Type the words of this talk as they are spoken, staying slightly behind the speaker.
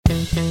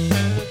Hei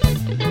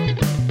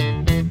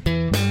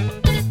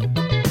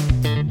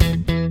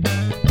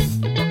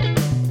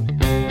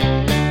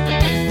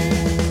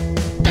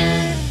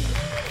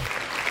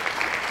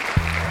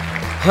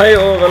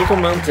og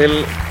velkommen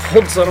til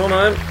Podsa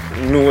Ranheim.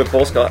 Nå er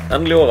påska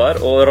endelig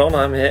over, og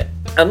Ranheim har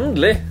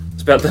endelig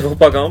spilt en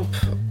fotballkamp.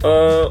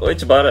 Og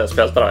ikke bare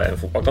spilte de en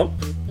fotballkamp,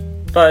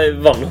 de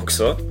vann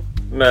også,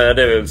 med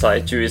det vil si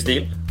 20 i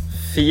stil.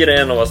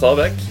 4-1 over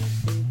Stabæk,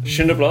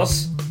 7.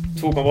 plass,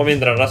 2 kamper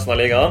mindre enn resten av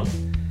ligaen.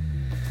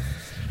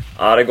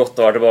 Ja, det er godt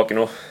å være tilbake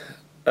nå.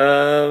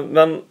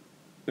 Men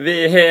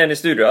vi har en i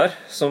studio her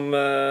som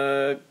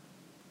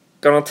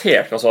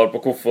garantert kan svare på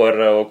hvorfor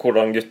og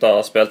hvordan gutta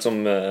har spilt som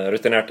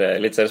rutinerte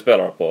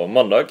elitseriespillere på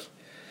mandag.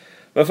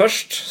 Men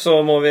først så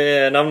må vi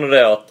nevne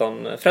det at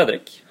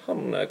Fredrik,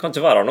 han kan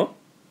ikke være her nå.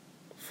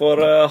 For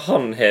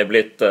han har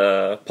blitt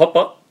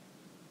pappa.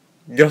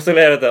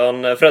 Gratulerer til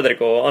han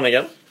Fredrik og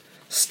Anniken.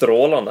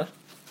 Strålende.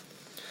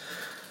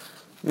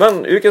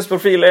 Men ukens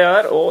profil er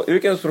her, og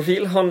ukens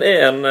profil han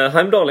er en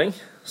heimdaling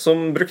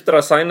som brukte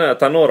de sene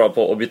tenåra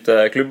på å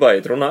bytte klubber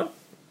i Trondheim.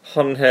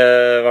 Han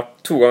har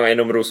vært 2 ganger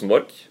innom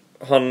Rosenborg.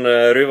 Han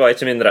ruva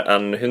ikke mindre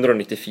enn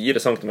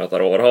 194 cm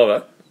over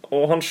havet,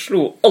 og han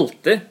slo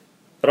alltid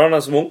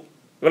Ranheim som ung.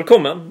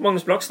 Velkommen,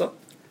 Magnus Blakstad.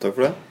 Takk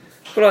for det.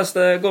 Hvordan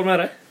det går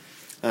med deg?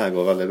 Det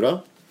går veldig bra.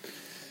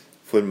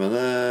 Formen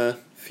er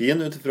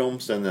fin utifra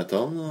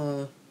omstendighetene,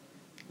 og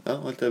ja,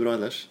 alt er bra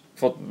ellers.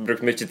 Fått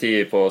brukt mye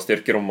tid på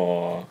styrkerom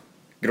og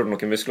grodd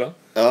noen muskler?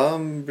 Ja,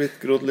 blitt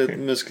grodd litt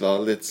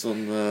muskler, litt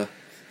sånn,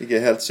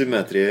 ikke helt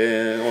symmetri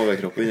i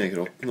overkropp og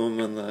innerkropp nå,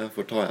 men jeg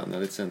får ta igjen det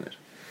litt senere.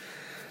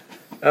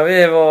 Ja, vi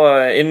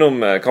var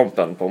innom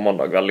kampen på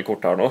mandag veldig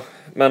kort her nå.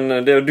 Men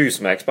det er jo du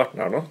som er eksperten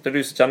her nå. Det er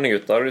du som kjenner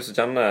gutta, det er du som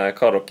kjenner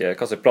hva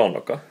som er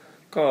planen dere.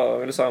 Hva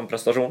vil du si om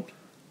prestasjonen?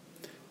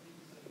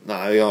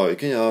 Nei, vi har jo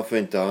ikke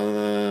forventet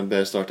en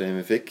bedre start enn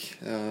vi fikk.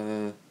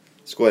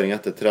 Skåring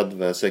etter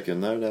 30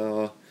 sekunder,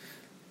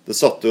 det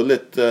satt jo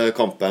litt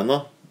kampen da.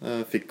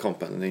 Fikk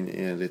kampen inn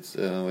i litt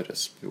våre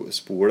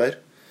spor der.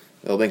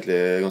 Vi hadde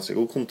egentlig ganske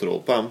god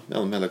kontroll på dem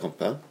gjennom hele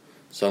kampen.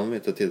 Selv om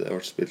vi til tider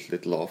ble spilt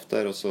litt lavt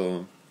der, og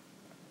så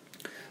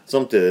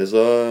samtidig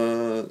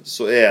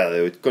så er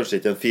det jo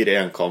kanskje ikke en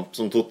 4-1-kamp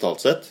som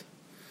totalt sett.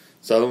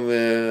 Selv om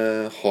vi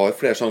har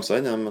flere sjanser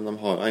enn dem, men de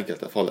har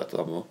enkelte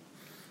farligheter dem også.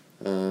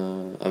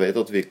 Jeg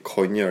vet at vi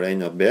kan gjøre det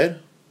enda bedre.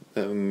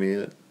 Det er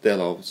mye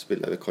deler av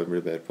spillet vi kan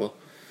bli bedre på.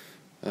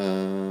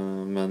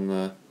 Men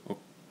det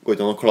går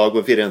ikke an å klage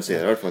på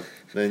 4-1-seier i hvert fall.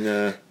 Den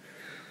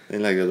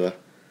legger vi det.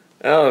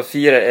 Ja,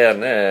 4-1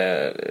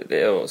 det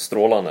er jo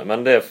strålende,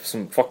 men det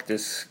som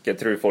faktisk jeg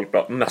tror folk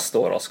ble mest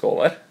overrasket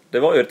over, det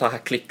var jo dette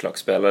her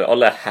klikk-klakk-spillet,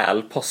 alle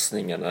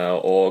hælpassningene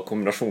og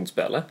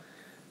kombinasjonsspillet.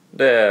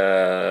 Det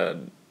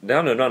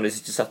har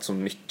nødvendigvis ikke sett så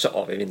mye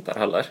av i vinter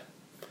heller.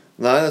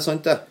 Nei, det er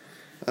sant det.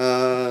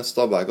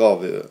 Stabæk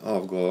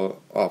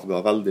avga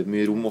veldig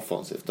mye rom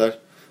offensivt der.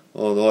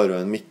 Og du har jo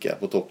en Mikke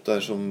på topp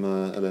der,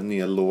 eller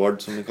nye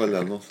Lord som vi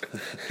kaller det nå,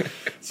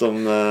 som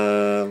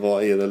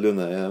var i det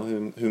lunde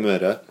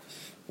humøret.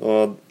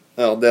 Og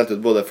ja, delte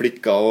ut både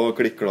flikker og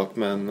klikk-klakk,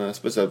 men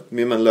spesielt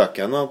mye med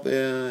løken da,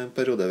 i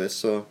periodevis.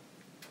 Så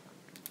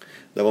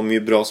det var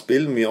mye bra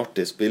spill, mye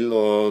artig spill,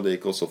 og det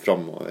gikk også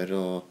fremover,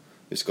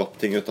 og vi skapte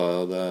ting ut av det,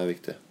 og det er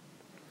viktig.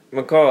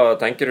 Men hva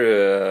tenker du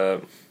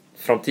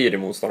fremtidige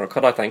motstandere,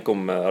 hva de tenker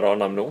om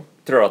Ranheim nå?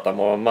 Tror du at de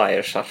må være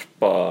mer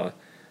skjerpet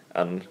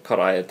enn hva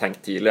de har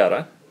tenkt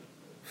tidligere,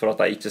 for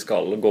at de ikke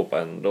skal gå på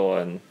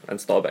en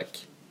Stabæk?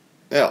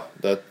 Ja,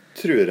 det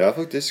tror jeg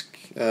faktisk.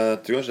 Jeg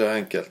tror kanskje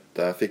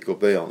enkelte fikk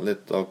opp øynene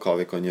litt av hva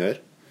vi kan gjøre.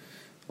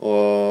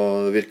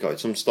 Og det virket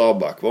ikke som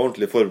Stabæk var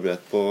ordentlig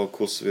forberedt på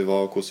hvordan vi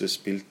var, hvordan vi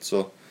spilte,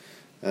 så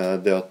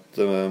det at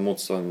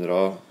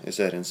motstandere i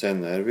serien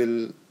senere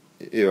vil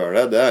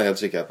gjøre det er jeg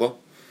helt sikker på.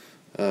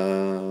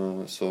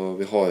 Så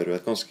vi har jo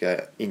et ganske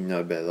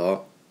innarbeidet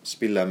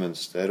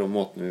spillemønster og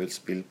måten vi vil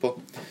spille på.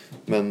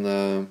 Men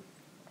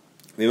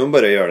vi må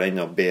bare gjøre det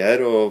enda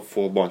bedre og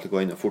få ballen til å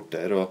gå enda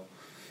fortere og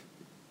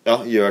ja,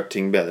 gjøre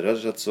ting bedre,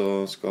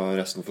 så skal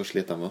resten få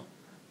slite dem også.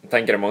 Jeg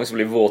tenker det er mange som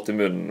blir våt i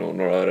munnen nå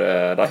når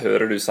de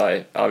hører du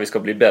si ja, vi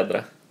skal bli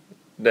bedre.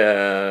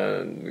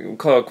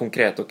 Hva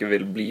konkret dere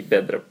vil bli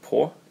bedre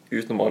på,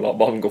 uten å la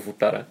ballen gå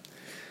fortere?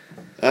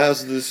 Nei,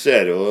 altså du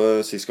ser jo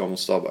sist gang mot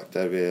Stabæk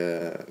der vi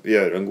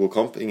gjør en god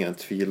kamp, ingen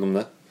tvil om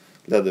det.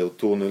 Leder jo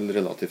 2-0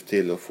 relativt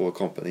tidlig å få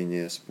kampen inn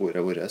i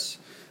sporet vårt.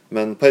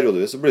 Men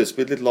periodevis så blir det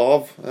spilt litt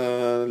lav,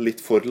 litt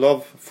for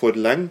lav, for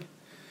lenge.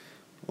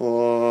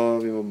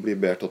 Og vi må bli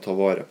bedre til å ta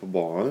vare på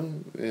ballen.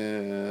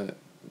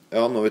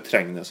 Ja, når vi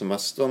trenger det som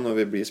mest, da, når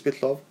vi blir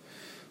spilt lav.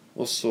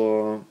 Og så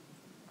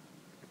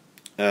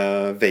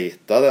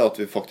vet jeg det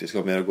at vi faktisk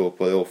har mer å gå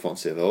på det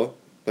offensive også,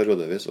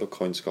 periodevis, og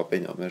kan skape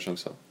enda mer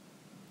sjanser.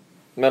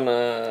 Men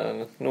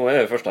nå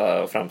er vi først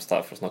og fremst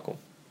her for å snakke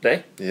om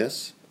deg.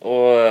 Yes.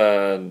 Og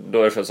da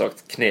er det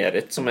selvsagt kneet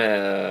ditt som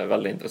er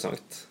veldig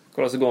interessant.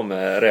 Hvordan det går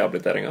med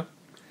rehabiliteringen?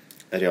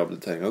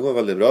 Rehabiliteringen går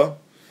veldig bra.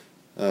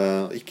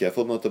 Ikke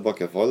fått noe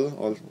tilbakefall.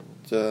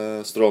 Alt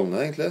strålende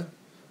egentlig.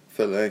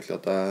 Føler egentlig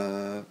at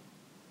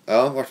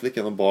Ja, i hvert fall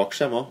ikke noe bak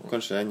skjema.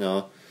 Kanskje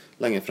enda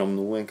lenger frem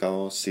nå enn hva jeg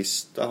var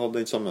sist jeg hadde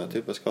den samme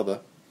type skade.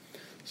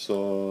 Så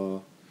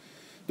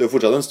det er jo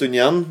fortsatt en stund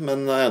igjen,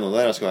 men jeg er nå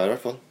der jeg skal være i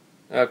hvert fall.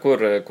 Ja,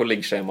 hvor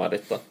ligger skjemaet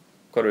ditt da?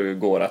 Hva du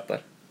går etter?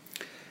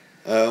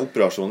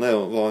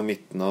 Operasjonen var i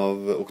midten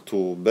av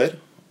oktober,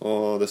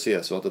 og det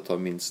sies jo at det tar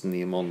minst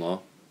 9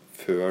 måneder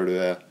før du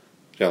er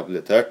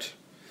rehabilitert.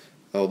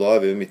 Og da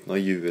er vi i midten av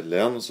juli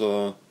igjen, så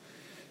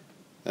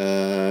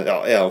ja,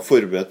 jeg er jo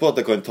forberedt på at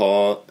det kan ta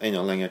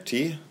enda lengre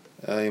tid,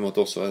 i og med at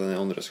det også er den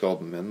andre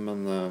skaden min, men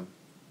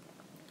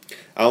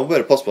jeg må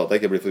bare passe på at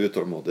jeg ikke blir for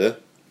utålmodig,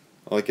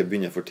 og ikke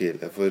begynner for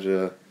tidlig, for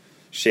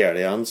skjer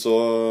det igjen, så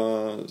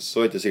er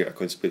det ikke sikkert jeg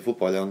kan spille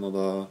fotball igjen, og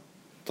da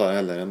tar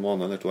jeg heller en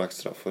måned eller 2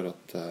 ekstra for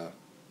at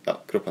ja,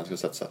 kroppen skal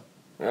sette seg.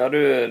 Ja, du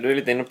er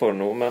litt inne på det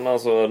nå, men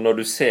altså,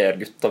 når du ser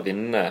gutta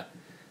vinne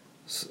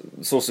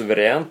så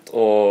suverent,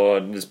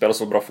 og de spiller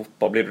så bra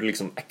fotball, blir du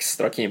liksom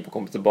ekstra keen på å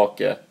komme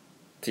tilbake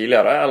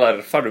tidligere,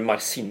 eller får du mer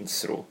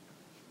sinnsro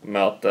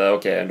med at,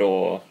 ok, da,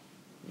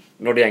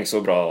 når det går så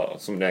bra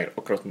som det er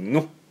akkurat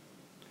nå,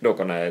 da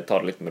kan jeg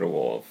ta det litt med ro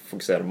og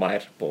fokusere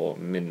mer på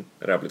min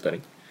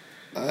rehabilitering?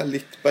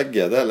 Litt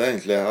begge deler,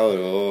 egentlig. Jeg har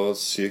jo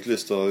sykt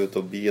lyst til å ut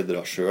og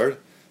bidra selv.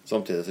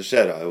 Samtidig så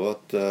ser jeg jo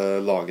at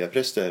laget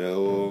presterer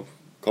jo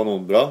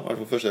kanonbra, i hvert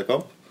fall første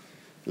kamp.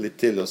 Litt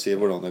tidlig å si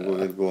hvordan det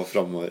vil gå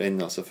fremover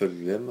enda,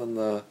 selvfølgelig, men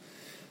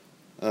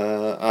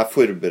jeg er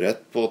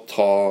forberedt på å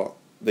ta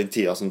den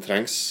tida som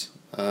trengs.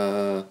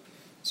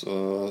 Så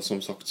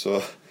som sagt så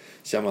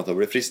kommer jeg til å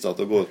bli fristet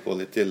til å gå ut på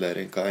litt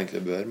tidligere enn hva jeg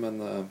egentlig bør, men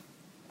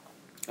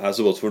jeg er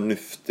så godt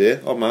fornuftig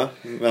av meg,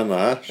 mener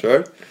jeg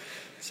selv.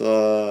 Så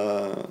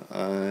jeg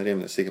er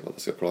rimelig sikker på at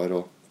jeg skal klare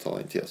å ta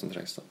den tida som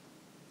trengs da.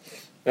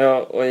 Ja,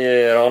 og i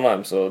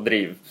Ranheim så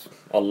driver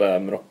alle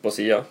med noe på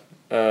siden.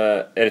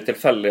 Er det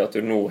tilfeldig at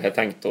du nå har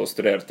tenkt å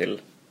studere til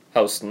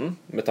høsten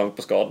med tanke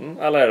på skaden,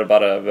 eller er det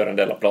bare vært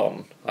en del av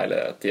planen hele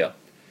tiden?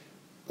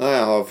 Nei,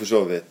 jeg har for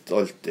så vidt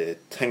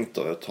alltid tenkt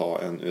å ta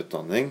en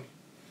utdanning,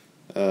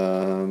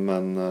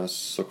 men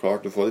så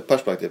klart du får litt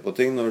perspektiv på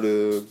ting når du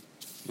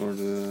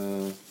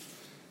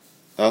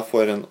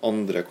får en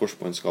andre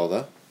korsbåndskade,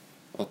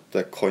 at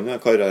det kan være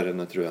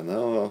karrierenedtruende,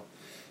 og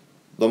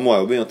da må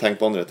jeg jo begynne å tenke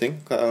på andre ting,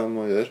 hva jeg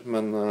må gjøre,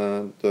 men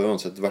det har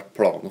uansett vært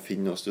planen å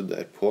finne og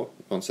studere på,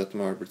 uansett om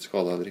jeg har blitt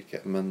skadet eller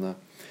ikke, men det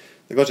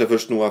er kanskje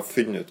først nå jeg har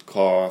funnet ut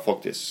hva jeg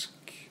faktisk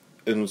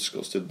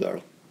ønsker å studere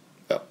da.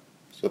 Ja,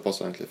 så det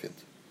passer egentlig fint.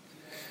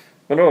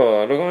 Men da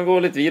kan vi gå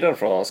litt videre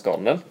fra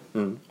skaden din,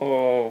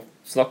 og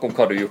snakke om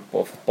hva du har gjort på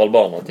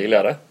fotballbanen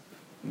tidligere.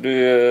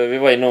 Vi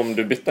var innom,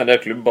 du byttet en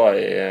del klubber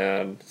i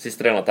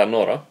siste delen av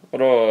tenåret, og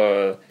da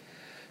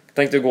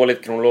tenkte jeg å gå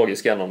litt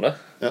kronologisk gjennom det.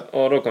 Ja.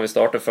 Og da kan vi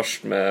starte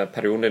først med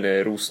perioden din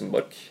i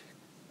Rosenborg.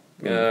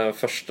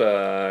 Første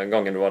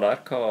gangen du var der,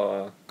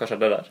 hva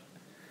skjedde der?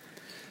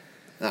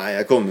 Nei,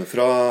 jeg kom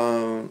fra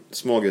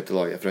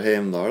småguttelaget fra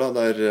Heimdal,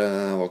 der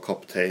jeg var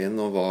kaptein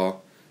og var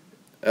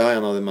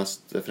en av de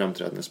mest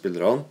fremtredende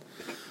spillerne.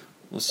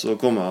 Og så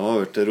kom jeg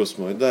over til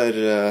Rosenborg, der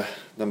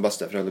de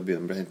beste fra hele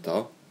byen ble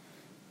hentet.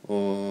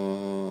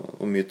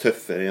 Og mye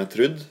tøffere enn jeg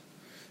trodde.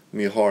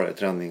 Mye hardere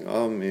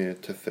treninger, mye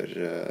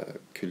tøffere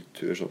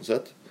kultur sånn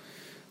sett.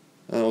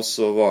 Og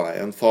så var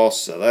jeg i en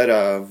fase der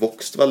jeg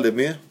vokste veldig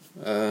mye.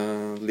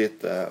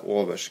 Lite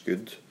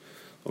overskudd.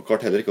 Og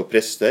klarte heller ikke å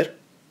prestere.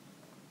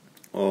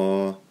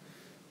 Og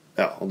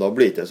da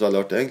blir det ikke så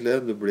veldig artig egentlig.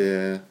 Du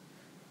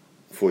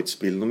får ikke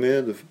spille noe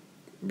mye. Du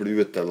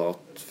blir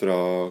utelatt fra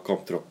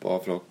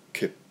kamptropper, fra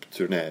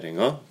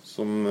cupturneringer,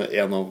 som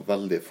en av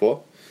veldig få.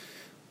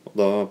 Og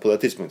da, på det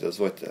tidspunktet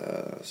så var det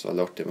ikke så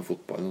veldig artig med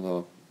fotball. Og da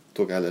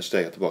tok jeg heller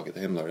steget tilbake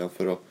til Heimdal igjen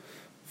for å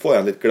få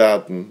igjen litt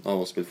gleden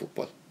av å spille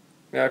fotball.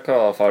 Ja,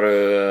 hva får du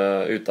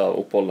ut av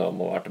oppholdet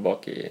om å være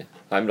tilbake i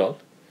Heimdal?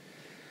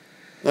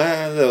 Nei,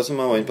 det er jo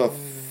som jeg var inne på, jeg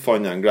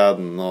fant igjen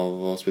gleden av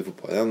å spille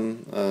fotball igjen.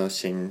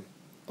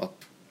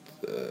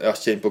 Jeg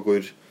kjenner på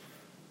hvor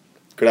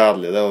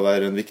gledelig det er å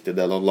være en viktig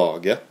del av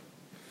laget.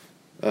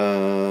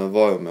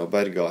 Var jo med å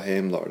berge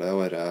Heimdal det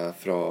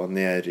året fra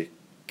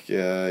nedrykk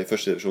i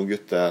første divisjon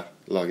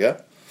guttelaget.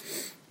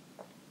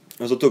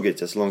 Men så tok det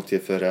ikke så lang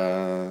tid før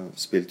jeg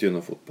spilte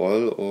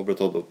juniorfotball og ble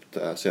tatt opp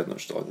til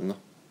seniorstadion.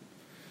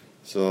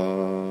 Så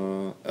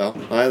ja,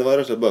 nei, det var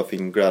rett og slett bare å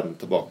finne gleden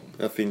tilbake.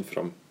 Jeg finner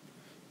frem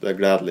det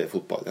gledelige i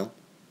fotball igjen.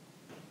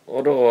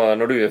 Og da,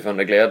 når du har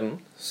funnet gleden,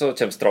 så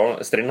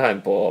kommer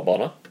Strindheim på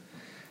banen.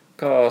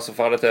 Hva så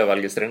får deg til å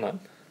velge Strindheim?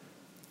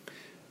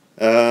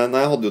 Nei,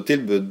 jeg hadde jo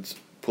tilbud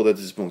på det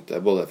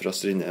tidspunktet både fra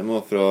Strindheim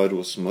og fra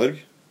Rosenborg.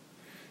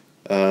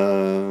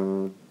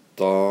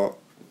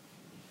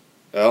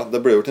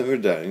 Det ble gjort en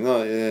vurdering da.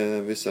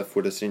 Hvis jeg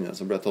får det Strindheim,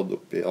 så ble jeg tatt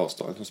opp i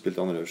avstand som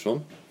spilte andre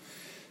divisjon.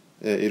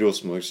 I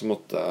Rosenborg så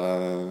måtte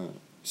jeg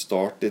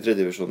starte i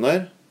tredje divisjon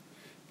der,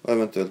 og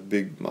eventuelt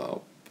bygge meg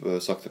opp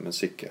sakte, men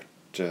sikkert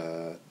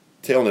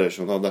til andre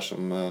divisjon da,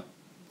 dersom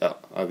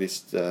jeg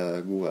visste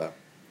gode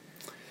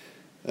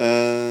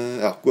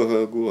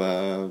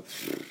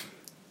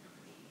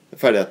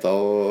ferdigheter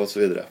og så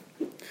videre.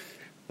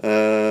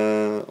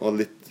 Og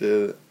litt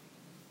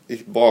i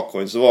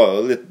bakhånd så var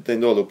jo litt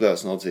den dårlige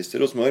opplevelsen jeg hadde sist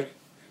i Rosenborg.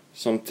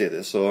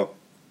 Samtidig så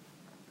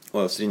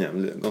var jo Strindheim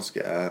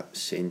ganske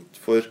kjent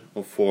for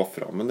å få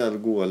fram en del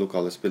gode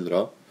lokale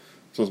spillere.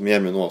 Sånn som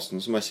Gjermund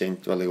Aasen, som jeg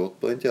kjente veldig godt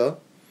på den tida.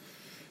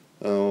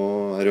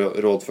 Og jeg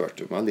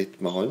rådførte meg litt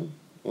med han.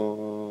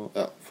 Og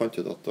ja, fant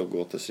ut at å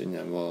gå til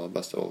Strindheim var det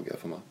beste valget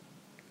for meg.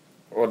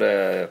 Og det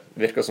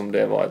virker som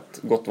det var et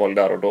godt valg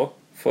der og da.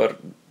 For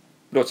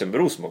da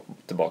kommer Rosenborg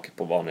tilbake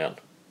på banen igjen.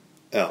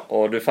 Ja.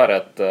 Og du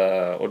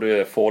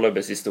er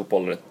foreløpig siste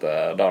oppholdet ditt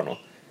der nå.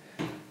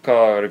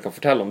 Hva du kan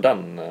fortelle om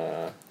den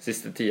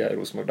siste tida i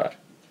Rosenborg der?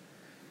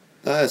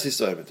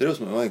 Siste året mitt i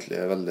Rosenborg var egentlig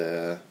veldig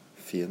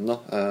fin da.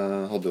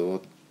 Jeg hadde jo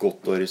et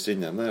godt år i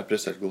Strindheim. Jeg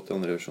presterte godt i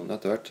andre divisjon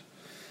etter hvert.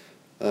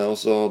 Og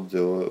så var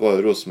jo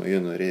Rosenborg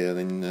junior i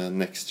den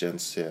Next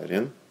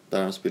Gen-serien,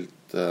 der de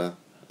spilte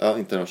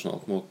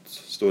internasjonalt mot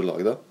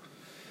storlag da.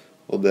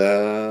 Og det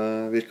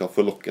virket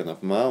forlokkende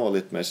på meg, og var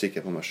litt mer sikker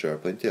på meg selv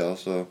på den tida,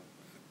 så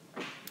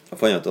jeg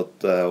fant ut at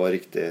det var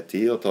riktig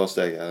tid å ta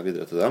steget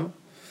videre til dem.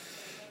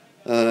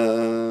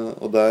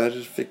 Og der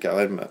fikk jeg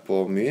være med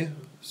på mye.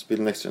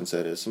 Spille Next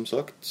Gen-serie, som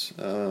sagt.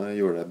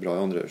 Gjorde det bra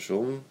i andre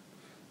divisjon.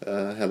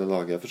 Hele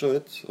laget for så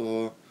vidt.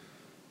 Og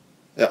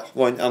ja,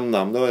 vant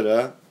NM det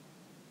året.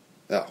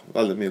 Ja,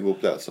 veldig mye gode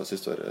opplevelser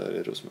siste året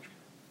i Rosenborg.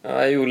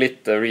 Jeg gjorde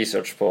litt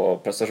research på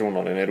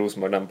prestasjonene dine i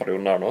Rosenborg den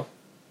perioden der nå.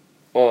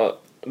 Og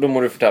da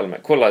må du fortelle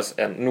meg, hvordan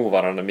en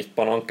nåværende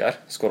midtbaneanker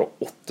skåret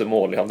 8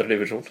 mål i andre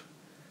divisjon?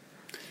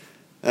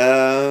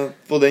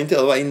 På den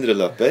tida var jeg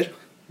indreløper,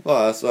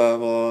 så jeg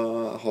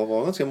var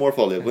ganske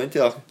målfarlig på den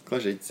tida.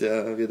 Kanskje ikke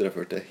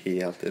videreført det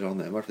helt i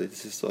Ranheim, i hvert fall ikke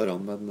de siste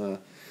årene, men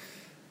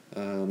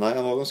nei,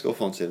 jeg var ganske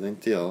offensiv den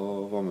tida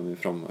og var med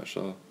mye fremover,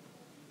 så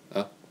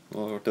ja, det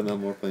har vært en del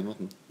mål på den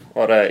måten.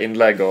 Var det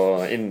innlegg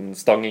og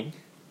innstanging?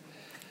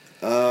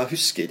 Jeg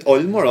husker ikke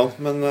alle målene,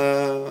 men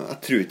jeg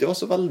tror ikke det var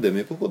så veldig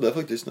mye på hodet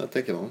faktisk når jeg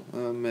tenker meg om.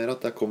 Mer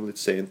at jeg kom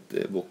litt sent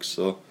i boks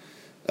og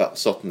ja,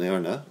 satt den i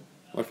hjørnet.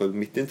 I hvert fall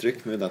mitt inntrykk,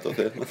 mye lett å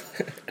feil.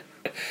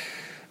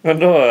 Men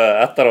da,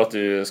 etter at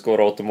du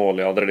skåret 8 mål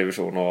i andre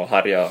divisjon og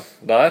herjet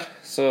der,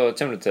 så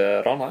kommer du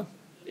til Ranheim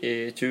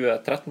i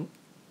 2013.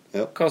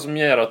 Ja. Hva som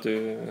gjør at du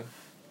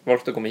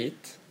valgte å komme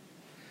hit?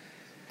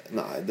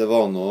 Nei, det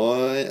var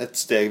nå et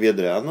steg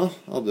videre igjen da.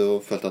 Jeg hadde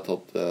jo følt at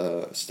jeg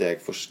tatt steg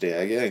for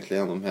steg egentlig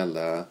gjennom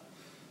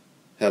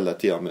hele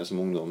tida med som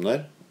ungdom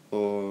der.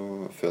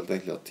 Og følte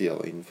egentlig at tida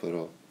var inn for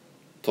å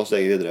ta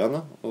steget videre igjen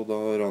da. Og da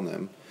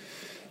Ranheim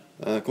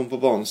kom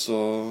på banen, så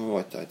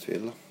var ikke jeg i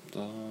tvil da.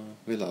 Da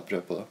ville jeg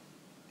prøve på det.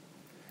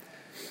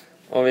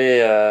 Og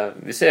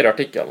vi ser i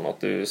artikkelen at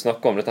du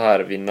snakker om dette her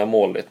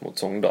vinnermålet ditt mot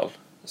Sogndal,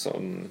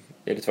 som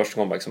i ditt første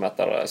comeback som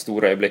et av de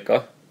store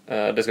øyeblikkene.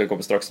 Det skal vi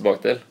komme straks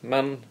tilbake til.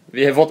 Men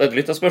vi har fått et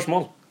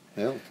lytterspørsmål.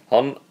 Ja.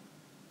 Han,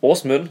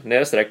 Åsmund,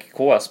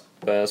 _KS,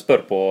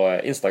 spør på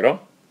Instagram.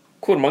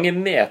 Hvor mange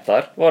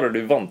meter var det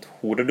du vant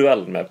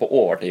hodeduellen med på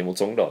overtid mot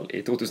Sogndal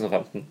i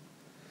 2015?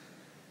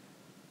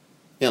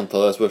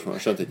 Gjenta det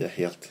spørsmålet, skjønte ikke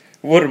helt.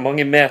 Hvor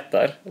mange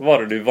meter var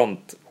det du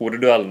vant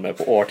hodeduellen med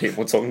på overtid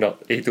mot Sogndal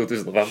i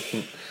 2015?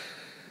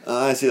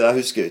 Nei, jeg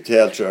husker ikke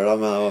helt selv,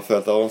 men jeg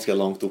følte jeg var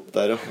ganske langt opp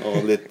der,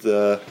 og litt...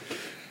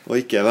 Og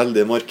ikke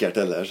veldig markert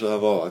heller, så jeg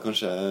var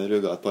kanskje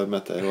rugget et par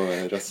meter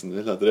over resten,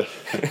 vil jeg tro.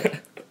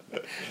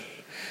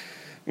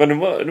 Men du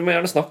må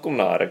gjerne snakke om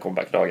denne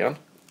comeback-dagen.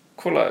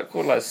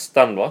 Hvordan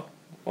den var?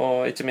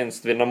 Og ikke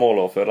minst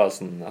vinnermålet og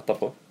følelsen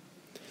etterpå.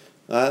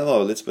 Nei, det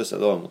var jo litt spesielt.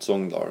 Det var mot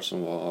Sogndal,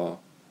 som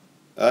var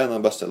en av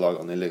de beste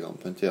lagene i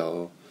ligaen på en tida.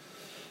 Og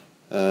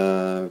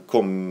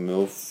kom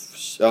jo...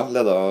 Ja,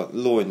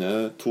 lå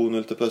inne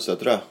 2-0 til pause,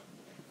 tror jeg.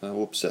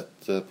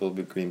 Oppsett på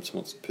Glimt som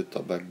hadde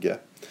puttet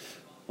begge.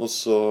 Og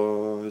så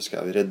husker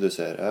jeg vi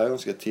reduserer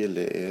ganske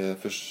tidlig i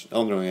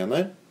andre gangen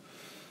her.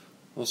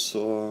 Og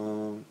så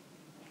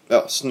ja,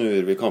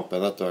 snur vi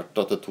kampen etter hvert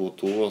til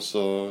 2-2, og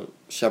så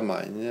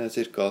kommer jeg inn i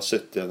ca.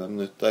 70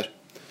 minutter.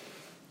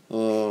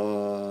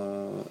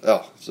 Og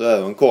ja, så er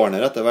det jo en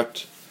corner etter hvert,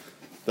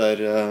 der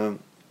jeg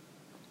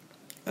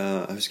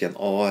husker en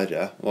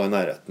Are var i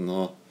nærheten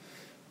og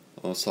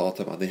sa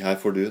til meg, den her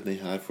får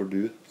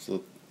du.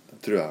 Så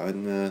tror jeg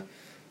han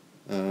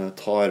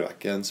tar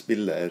vekk en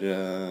spiller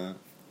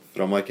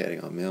fra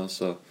markeringen min, og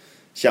så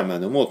kommer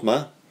han jo mot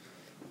meg.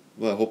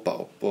 Og jeg hoppet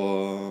opp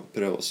og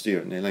prøver å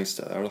styre den i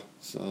lengste der da.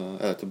 Så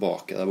er jeg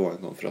tilbake der ballen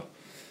kom fra.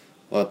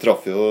 Og jeg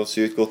traff jo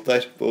sykt godt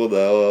der på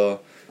hodet,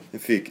 og den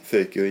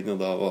føyk jo inn,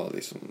 og da var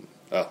det liksom,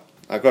 ja,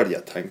 jeg klarte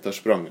ikke å tenke, da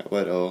sprang jeg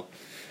bare, og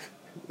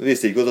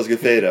visste ikke hvordan jeg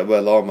skulle feire,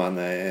 bare la meg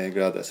ned i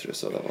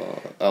gledesrus, og det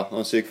var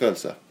en syk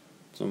følelse,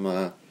 som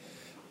jeg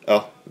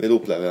vil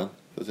oppleve igjen,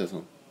 for å si det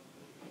sånn.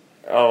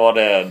 Ja, var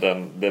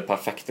det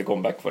perfekte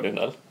comeback for din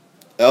del?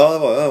 Ja,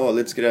 det var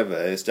litt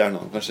skrevet i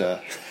stjernene, kanskje,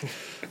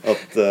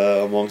 at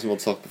mange som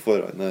hadde sagt på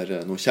forhånd,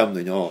 nå kommer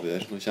den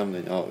avgjør,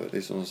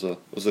 liksom,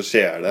 og så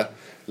skjer det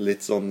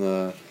litt sånn,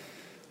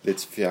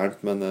 litt fjernt,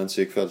 men en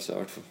syk følelse i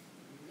hvert fall.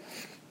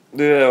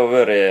 Du har jo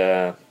vært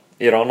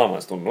i Ranheim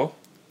en stund nå.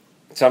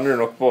 Kjenner du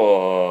nok på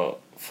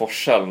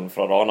forskjellen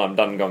fra Ranheim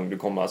den gang du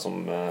kom her som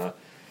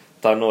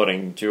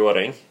tenåring,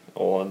 20-åring,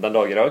 og den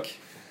dag i dag?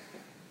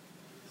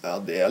 Ja,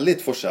 det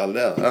litt forskjell,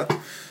 det det.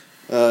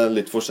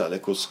 Litt forskjell i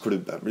hvordan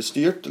klubben blir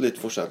styrt, litt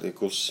forskjell i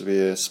hvordan vi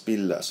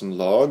spiller som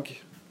lag.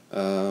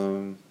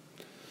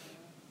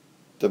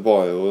 Det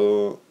var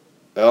jo...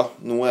 Ja,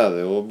 nå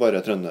det jo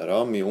bare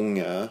trøndere, mye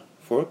unge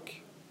folk.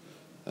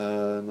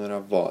 Når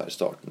jeg var i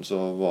starten, så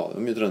var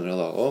det mye trøndere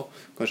da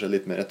også. Kanskje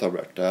litt mer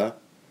etablerte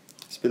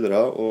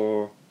spillere,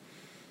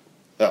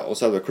 og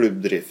selve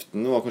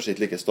klubbdriften var kanskje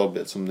ikke like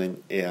stabil som den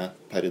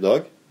per i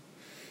dag.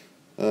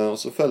 Og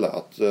så føler jeg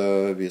at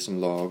vi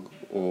som lag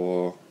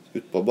og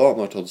ute på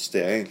banen har tatt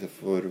steg egentlig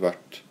for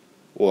hvert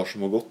år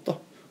som har gått da.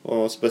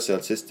 Og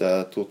spesielt de siste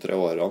 2-3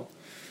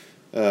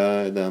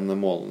 årene den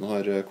målen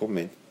har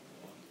kommet inn.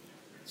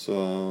 Så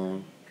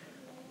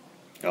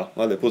ja,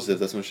 veldig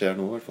positivt det som skjer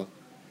nå i hvert fall.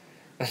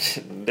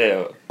 Det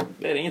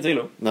det ingen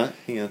tvil om. Nei,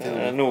 ingen tvil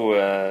om. Nå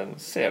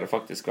ser det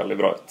faktisk veldig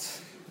bra ut.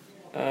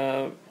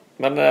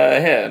 Men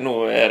nå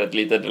det et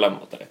lite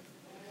dilemma til deg.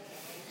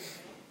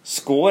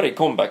 Skår i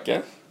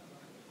comebacket,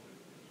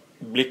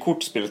 bli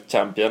kortspilt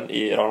champion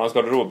i Ranas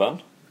garderoben,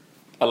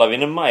 eller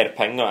vinne mer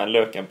penger enn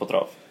Løken på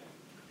trav?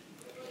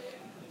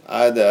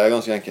 Nei, det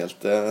ganske enkelt.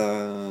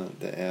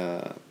 Det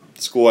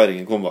skåring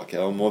i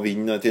comebacket, og må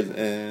vinne i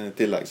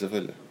tillegg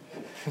selvfølgelig.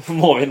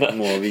 Må vinne.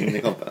 Må vinne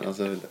i kampen,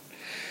 selvfølgelig.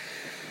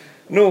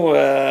 Nå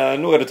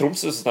det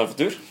Tromsø som står for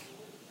tur.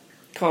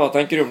 Hva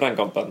tenker du om den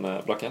kampen,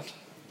 Blakken?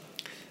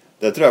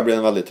 Det tror jeg blir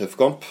en veldig tøff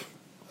kamp.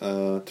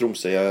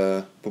 Tromsø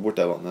på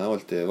bortebane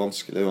alltid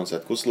vanskelig,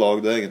 uansett hvordan lag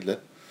det egentlig.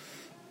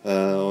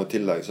 Og i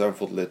tillegg så har de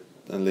fått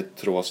en litt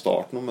trå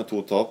start nå med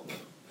 2 tap.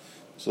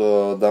 Så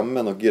de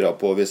nok gira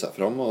på å vise seg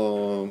frem,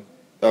 og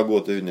gå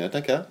til 100,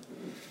 tenker jeg.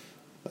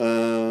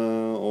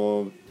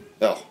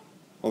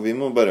 Og vi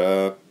må bare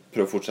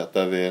prøve å fortsette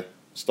det vi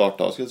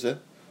startet, skulle jeg si.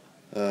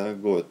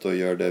 Gå ut og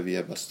gjøre det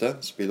vi best til,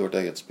 spille vårt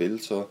eget spill,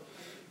 så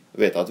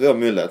vet jeg at vi har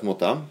mulighet mot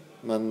dem,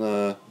 men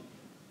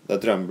det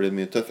tror jeg blir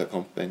mye tøffere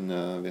kamp enn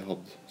vi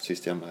hadde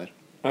sist hjemme her.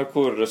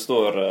 Hvor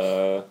står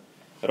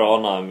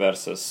Ranheim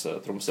versus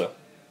Tromsø?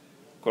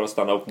 Hvordan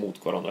står de opp mot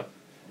hverandre?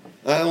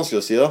 Det vanskelig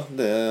å si da.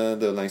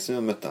 Det jo lenge siden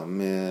vi har møtt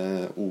dem i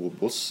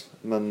Obos,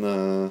 men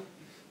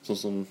sånn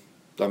som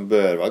de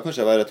bør vel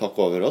kanskje være et hakk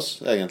over oss,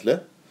 egentlig,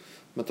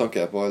 med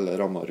tanke på alle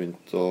rammer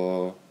rundt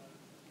og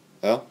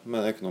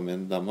med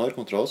økonomien de har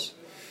kontra oss.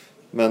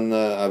 Men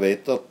jeg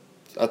vet at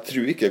jeg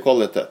tror ikke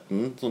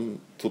kvaliteten sånn,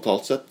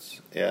 totalt sett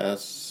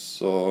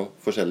så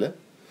forskjellig.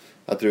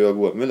 Jeg tror vi har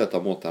gode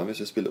muligheter mot dem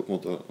hvis vi spiller opp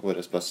mot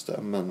våre beste,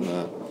 men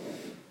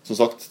som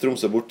sagt,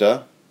 Tromsø borte,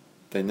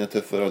 den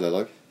tøff for alle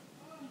lag.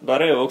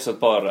 Der jo også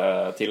et par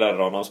tidligere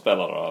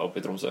Ranheim-spillere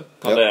oppe i Tromsø.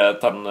 Kan det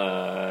tenne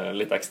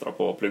litt ekstra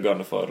på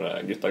pluggene for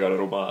gutta i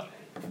garderoben her?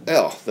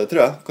 Ja, det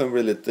tror jeg. Kan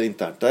bli litt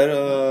internt der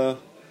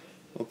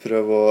og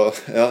prøve å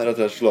rett og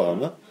slett slå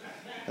dem med.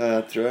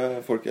 Jeg tror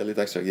folk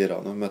litt ekstra gira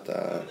når vi møter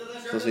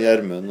sånn som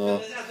Gjermund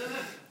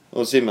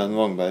og Simen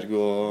Wangberg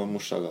og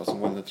Morsaga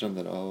som alle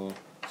trøndere og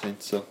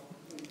sånt. Så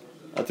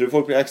jeg tror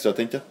folk blir ekstra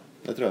tent, ja.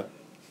 Det tror jeg.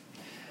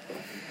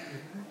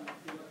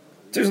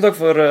 Tusen takk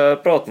for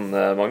praten,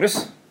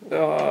 Magnus. Det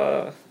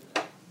var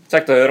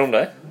kjekt å høre om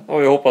deg,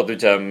 og vi håper at du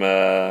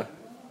kommer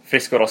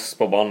frisk og rask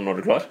på banen når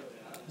du klar,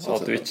 så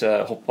at du ikke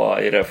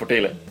hopper i det for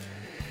tidlig.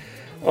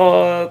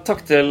 Og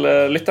takk til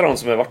lytterne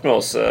som har vært med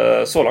oss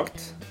så langt.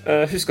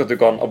 Husk at du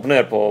kan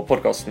abonnere på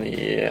podcasten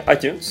i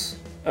iTunes,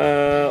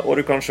 og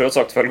du kan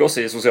selvsagt følge oss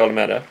i sosiale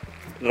medier.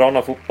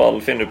 Rana Fotball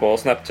finner du på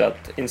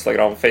Snapchat,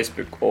 Instagram,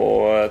 Facebook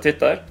og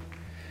Twitter.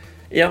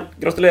 Igjen,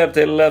 gratulerer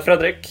til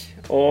Fredrik,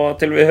 og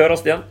til vi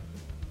høres igjen.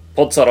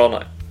 Podsa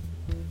Ranheim.